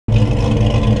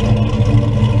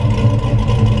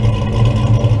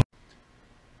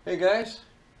guys,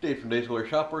 Dave from Dave's Glory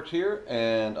Shopworks here,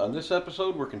 and on this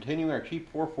episode we're continuing our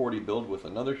cheap 440 build with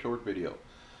another short video.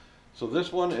 So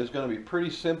this one is going to be pretty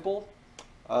simple.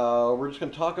 We're just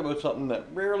going to talk about something that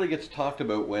rarely gets talked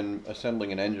about when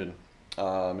assembling an engine.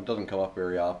 It doesn't come up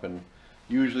very often.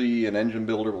 Usually an engine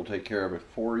builder will take care of it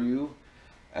for you,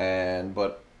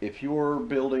 but if you're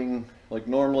building, like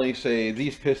normally, say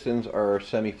these pistons are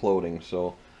semi-floating,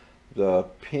 so the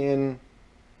pin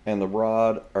and the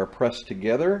rod are pressed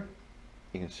together.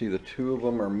 You can see the two of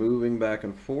them are moving back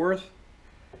and forth,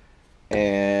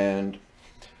 and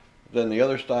then the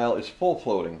other style is full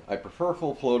floating. I prefer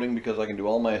full floating because I can do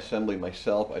all my assembly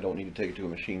myself. I don't need to take it to a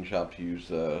machine shop to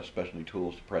use specialty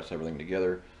tools to press everything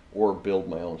together or build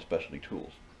my own specialty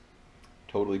tools.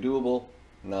 Totally doable,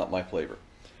 not my flavor.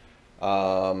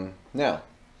 Now,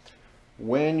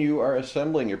 when you are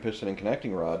assembling your piston and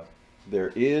connecting rod,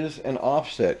 there is an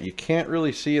offset. You can't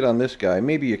really see it on this guy.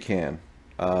 Maybe you can.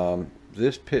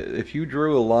 If you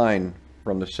drew a line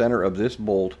from the center of this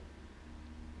bolt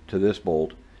to this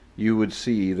bolt, you would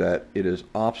see that it is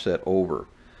offset over.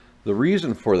 The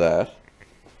reason for that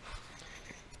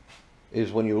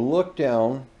is when you look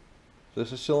down,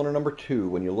 this is cylinder number 2.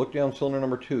 When you look down cylinder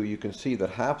number 2, you can see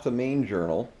that half the main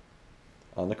journal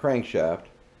on the crankshaft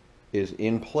is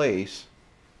in place,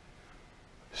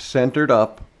 centered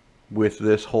up with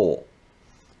this hole.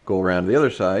 Go around to the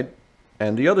other side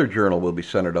and the other journal will be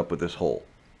centered up with this hole.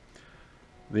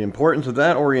 The importance of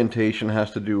that orientation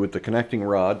has to do with the connecting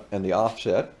rod and the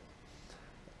offset,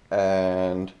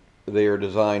 and they are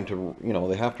designed to,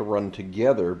 they have to run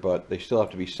together, but they still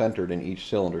have to be centered in each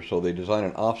cylinder, so they design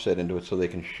an offset into it so they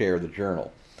can share the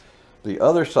journal. The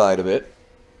other side of it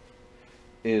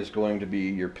is going to be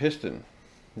your piston.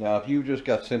 Now if you just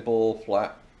got simple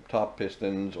flat top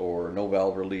pistons or no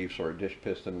valve reliefs or a dish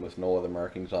piston with no other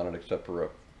markings on it except for a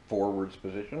forwards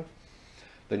position,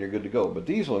 then you're good to go. But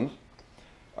these ones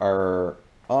are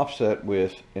offset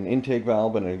with an intake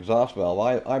valve and an exhaust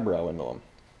valve eyebrow into them.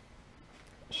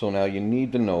 So now you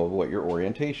need to know what your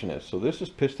orientation is. So this is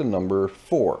piston number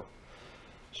 4.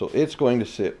 So it's going to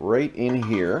sit right in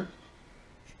here.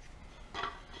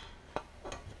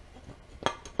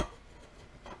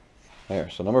 There,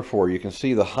 so number 4, you can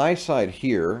see the high side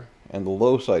here and the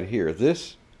low side here.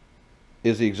 This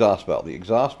is the exhaust valve. The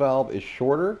exhaust valve is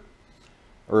smaller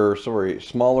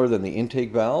than the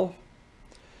intake valve,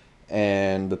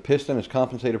 and the piston is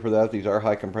compensated for that. These are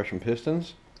high compression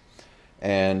pistons,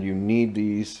 and you need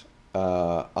these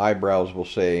eyebrows, we'll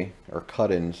say, or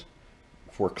cut-ins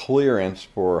for clearance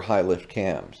for high lift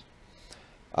cams.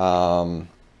 Now,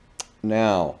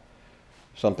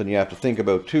 something you have to think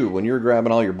about too, when you're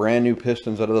grabbing all your brand new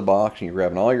pistons out of the box and you're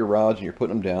grabbing all your rods and you're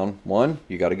putting them down, one,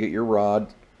 you got to get your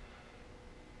rod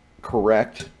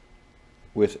correct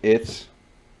with its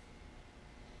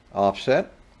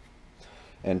offset,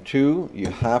 and 2, you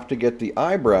have to get the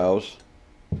eyebrows,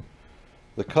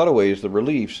 the cutaways, the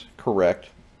reliefs correct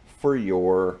for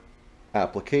your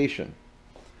application.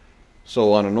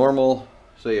 So on a normal,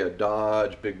 say a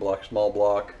Dodge big block, small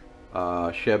block,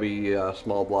 Chevy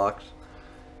small blocks,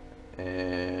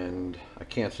 and I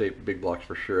can't say big blocks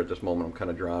for sure at this moment, I'm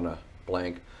kind of drawing a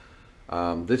blank.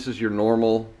 This is your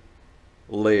normal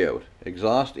layout: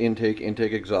 exhaust, intake,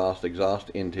 intake, exhaust,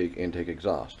 exhaust, intake, intake,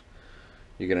 exhaust.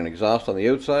 You get an exhaust on the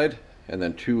outside and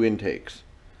then 2 intakes.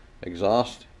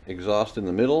 Exhaust, exhaust in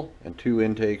the middle, and 2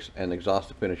 intakes, and exhaust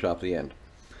to finish off the end.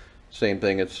 Same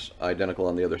thing, it's identical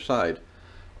on the other side.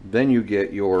 Then you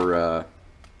get your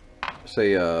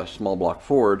say a small block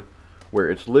Ford, where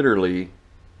it's literally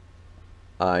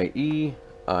IE,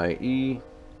 IE,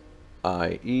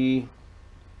 IE,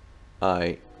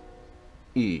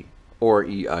 IE, or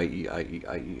EIE, IE,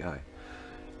 IE.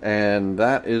 And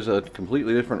that is a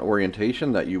completely different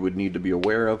orientation that you would need to be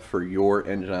aware of for your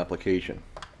engine application.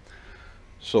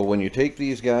 So when you take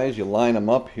these guys, you line them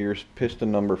up. Here's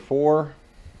piston number 4,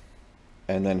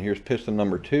 and then here's piston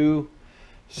number 2,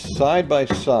 side by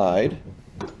side.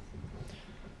 Let's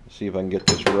see if I can get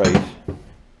this right.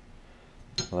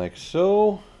 Like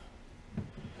so,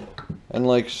 and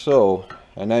like so.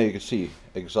 And now you can see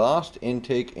exhaust,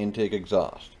 intake, intake,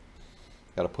 exhaust.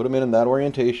 Got to put them in that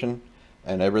orientation,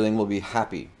 and everything will be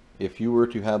happy. If you were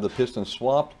to have the piston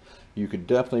swapped, you could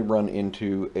definitely run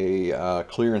into a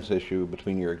clearance issue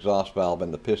between your exhaust valve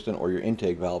and the piston, or your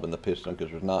intake valve and the piston,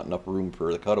 because there's not enough room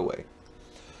for the cutaway.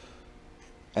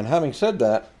 And having said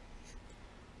that,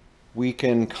 we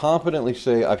can confidently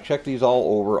say I've checked these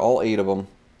all over, all 8 of them,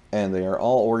 and they are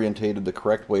all orientated the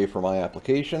correct way for my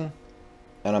application,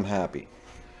 and I'm happy.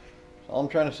 So all I'm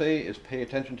trying to say is pay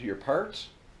attention to your parts,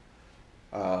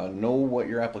 know what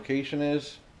your application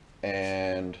is,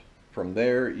 and From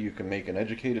there, you can make an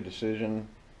educated decision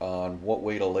on what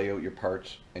way to lay out your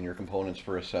parts and your components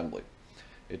for assembly.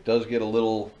 It does get a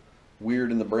little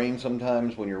weird in the brain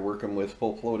sometimes when you're working with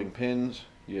full floating pins.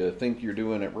 You think you're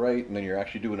doing it right, and then you're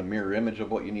actually doing a mirror image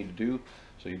of what you need to do.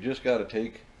 So you just got to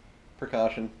take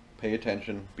precaution, pay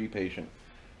attention, be patient.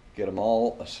 Get them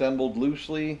all assembled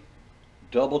loosely,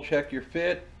 double check your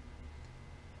fit,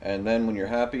 and then when you're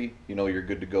happy, you know you're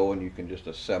good to go and you can just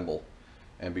assemble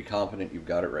and be confident you've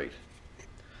got it right.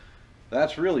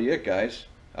 That's really it, guys.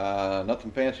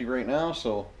 Nothing fancy right now,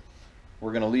 so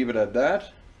we're going to leave it at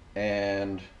that,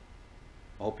 and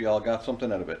I hope you all got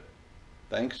something out of it.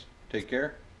 Thanks, take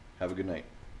care, have a good night.